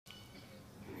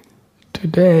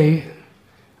Today,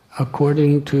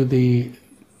 according to the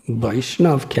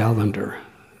Vaishnav calendar,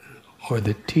 or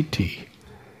the Tithi,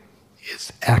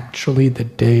 is actually the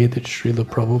day that Srila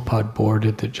Prabhupada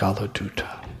boarded the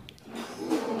Jalduta.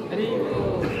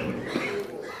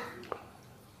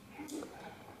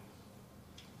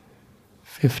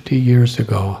 50 years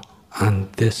ago, on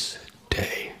this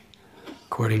day,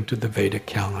 according to the Vedic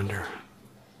calendar,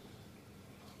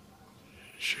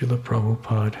 Srila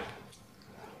Prabhupada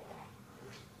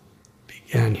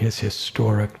began his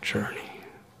historic journey.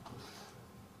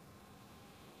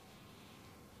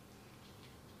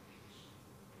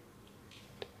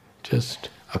 Just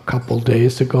a couple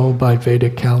days ago, by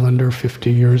Vedic calendar,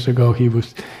 50 years ago, he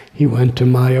went to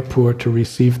Mayapur to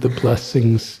receive the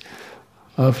blessings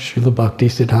of Srila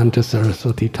Bhaktisiddhanta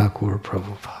Saraswati Thakur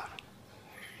Prabhupada.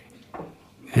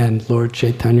 And Lord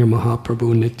Chaitanya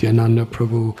Mahaprabhu, Nityananda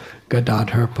Prabhu,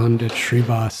 Gadadhar Pandit,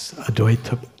 Srivas,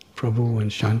 Advaita Prabhu, and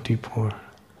Shantipur.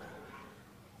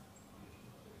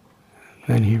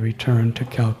 Then he returned to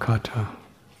Calcutta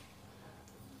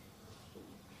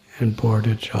and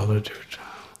boarded Jalduta.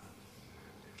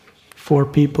 4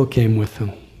 people came with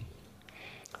him.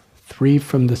 3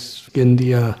 from the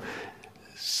India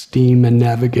Steam and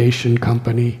Navigation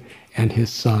Company, and his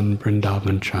son,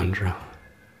 Vrindavan Chandra.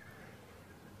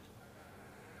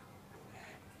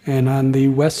 And on the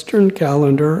Western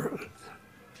calendar,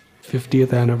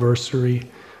 50th anniversary,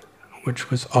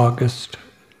 which was August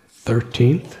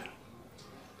 13th,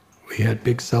 we had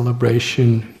big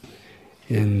celebration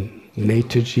in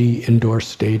Netaji Indoor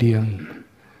Stadium.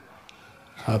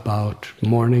 About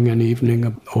morning and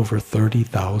evening, over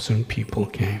 30,000 people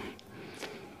came.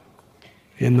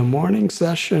 In the morning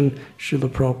session, Srila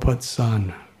Prabhupada's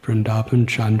son, Vrindavan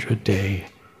Chandra Day,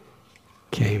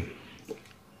 came.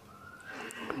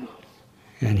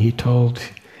 And he told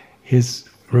his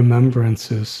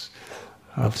remembrances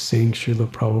of seeing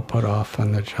Srila Prabhupada off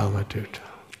on the Jalduta.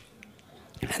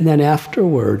 And then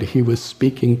afterward, he was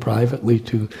speaking privately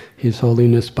to His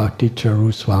Holiness Bhakti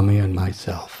Charu Swami and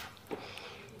myself.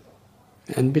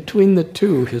 And between the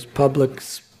two, his public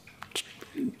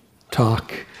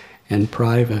talk and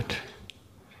private,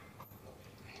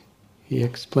 he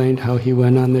explained how he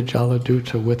went on the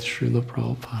Jalduta with Srila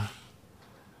Prabhupada.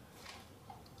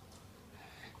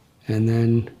 And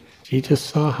then he just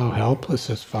saw how helpless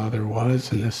his father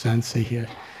was, in the sense that he,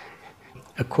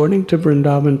 according to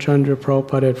Vrindavan Chandra,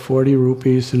 Prabhupada had 40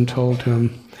 rupees and told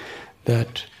him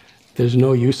that there's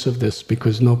no use of this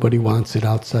because nobody wants it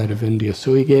outside of India.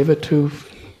 So he gave it to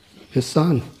his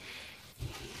son.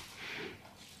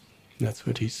 That's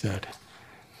what he said.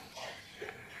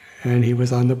 And he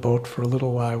was on the boat for a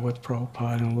little while with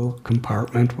Prabhupada, in a little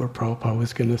compartment where Prabhupada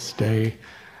was going to stay.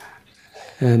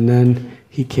 And then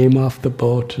he came off the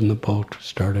boat and the boat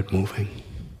started moving.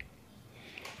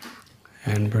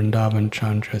 And Vrindavan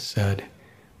Chandra said,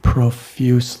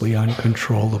 profusely,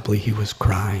 uncontrollably, he was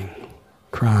crying,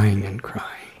 crying and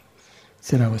crying. He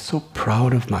said, I was so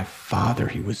proud of my father,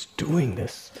 he was doing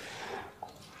this.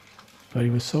 But he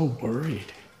was so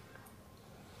worried.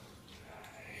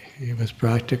 It was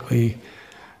practically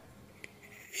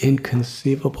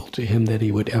inconceivable to him that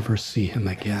he would ever see him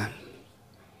again.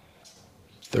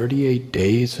 38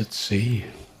 days at sea.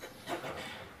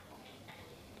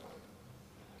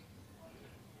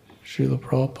 Srila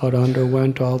Prabhupada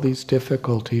underwent all these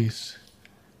difficulties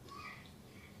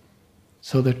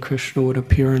so that Krishna would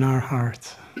appear in our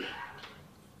hearts.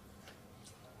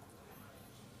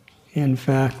 In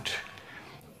fact,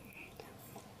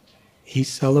 he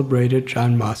celebrated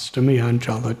Janmastami on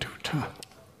Jalduta.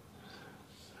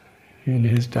 In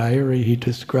his diary, he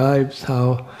describes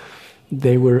how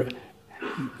they were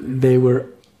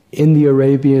in the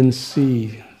Arabian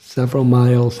Sea, several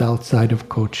miles outside of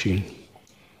Cochin.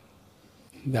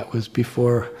 That was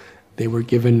before they were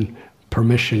given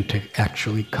permission to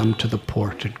actually come to the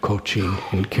port at Cochin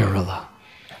in Kerala.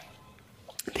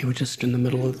 They were just in the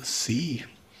middle of the sea,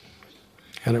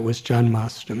 and it was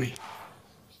Janmastami.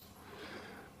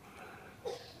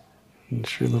 And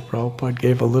Srila Prabhupada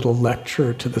gave a little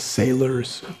lecture to the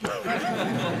sailors.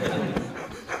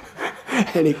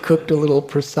 And he cooked a little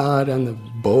prasad on the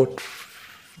boat,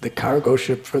 the cargo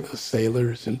ship for the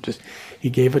sailors, and he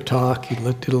gave a talk, he did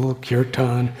a little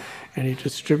kirtan, and he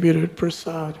distributed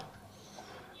prasad.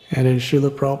 And in Srila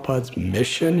Prabhupada's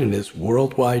mission, in his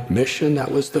worldwide mission,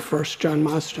 that was the first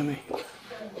Janmastami.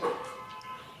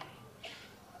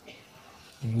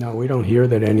 No, we don't hear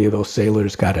that any of those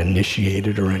sailors got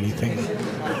initiated or anything.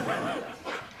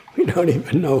 We don't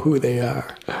even know who they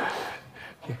are.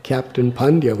 Captain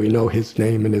Pandya, we know his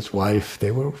name and his wife.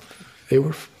 They were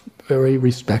very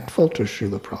respectful to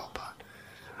Srila Prabhupada.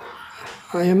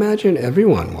 I imagine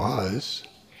everyone was.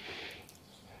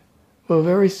 Well,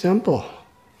 very simple.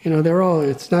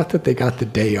 It's not that they got the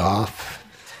day off.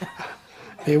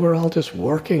 They were all just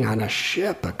working on a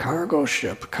ship, a cargo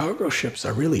ship. Cargo ships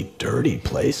are really dirty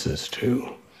places,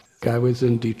 too. I was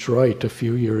in Detroit a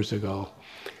few years ago,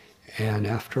 and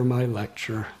after my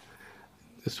lecture,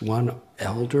 this one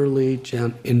elderly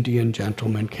Indian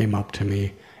gentleman came up to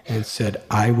me and said,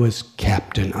 I was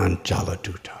captain on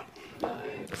Jalduta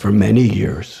for many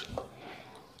years.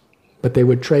 But they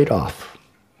would trade off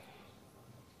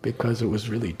because it was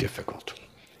really difficult.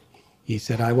 He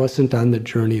said, I wasn't on the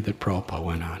journey that Prabhupada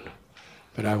went on,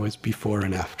 but I was before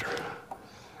and after.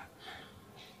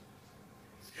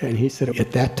 And he said,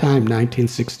 at that time,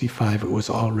 1965, it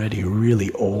was already a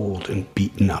really old and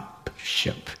beaten up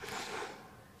ship.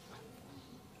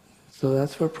 So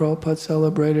that's where Prabhupada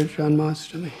celebrated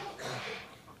Janmastami.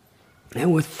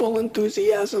 And with full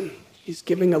enthusiasm, he's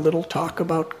giving a little talk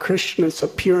about Krishna's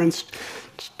appearance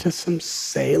to some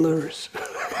sailors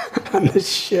on the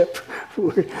ship.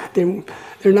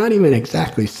 They're not even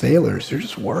exactly sailors, they're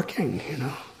just working,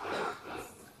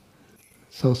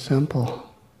 So simple.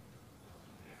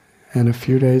 And a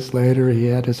few days later, he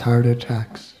had his heart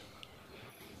attacks.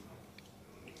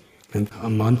 And a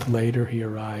month later, he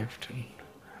arrived in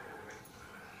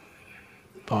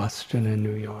Boston and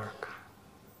New York.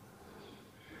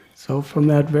 So from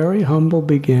that very humble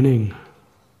beginning,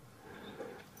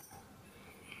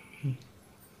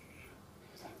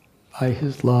 by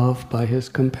his love, by his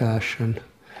compassion,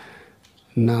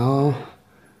 now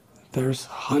there's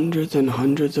hundreds and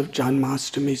hundreds of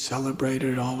Janmastami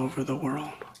celebrated all over the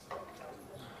world.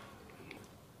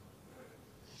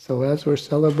 So as we're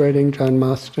celebrating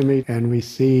Janmastami and we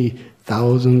see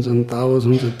thousands and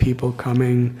thousands of people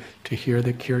coming to hear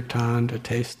the Kirtana, to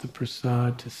taste the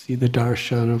prasada, to see the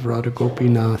darshan of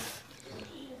Radhagopinath,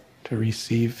 to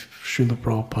receive Srila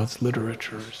Prabhupada's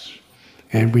literatures.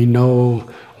 And we know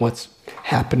what's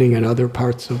happening in other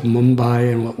parts of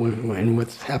Mumbai and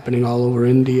what's happening all over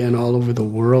India and all over the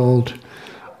world.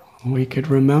 We could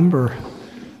remember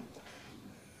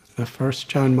the first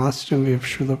Janmastami of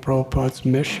Srila Prabhupada's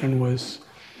mission was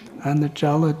on the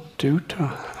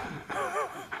Jalduta.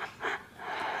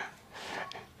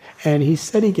 And he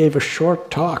said he gave a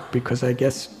short talk because I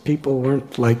guess people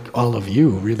weren't like all of you,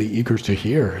 really eager to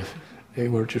hear. They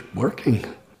were just working.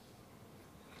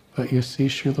 But you see,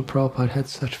 Srila Prabhupada had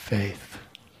such faith.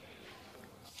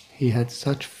 He had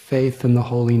such faith in the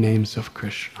holy names of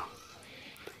Krishna,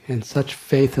 and such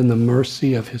faith in the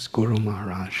mercy of his Guru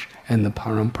Maharaj and the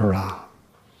parampara.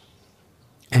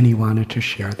 And he wanted to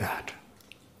share that.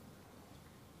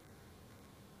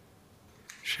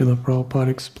 Srila Prabhupada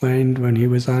explained when he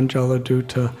was on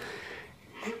Jalduta,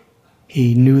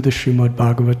 he knew the Srimad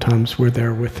Bhagavatams were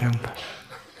there with him.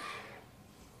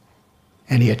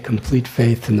 And he had complete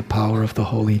faith in the power of the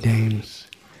holy names.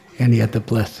 And he had the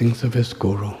blessings of his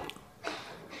Guru.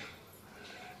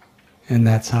 And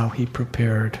that's how he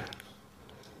prepared.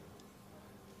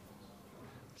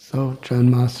 So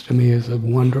Janmastami is a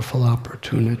wonderful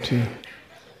opportunity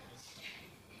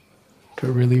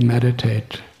to really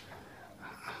meditate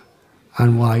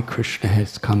on why Krishna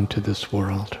has come to this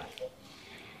world.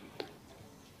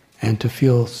 And to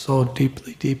feel so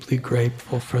deeply, deeply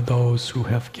grateful for those who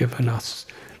have given us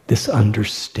this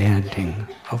understanding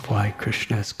of why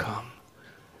Krishna has come.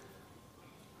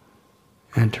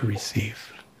 And to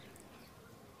receive.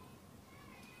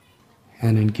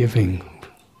 And in giving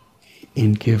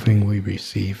we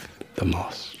receive the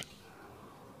most.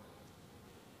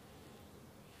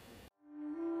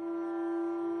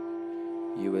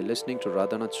 You were listening to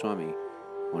Radhanath Swami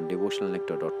on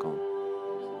devotionalnectar.com.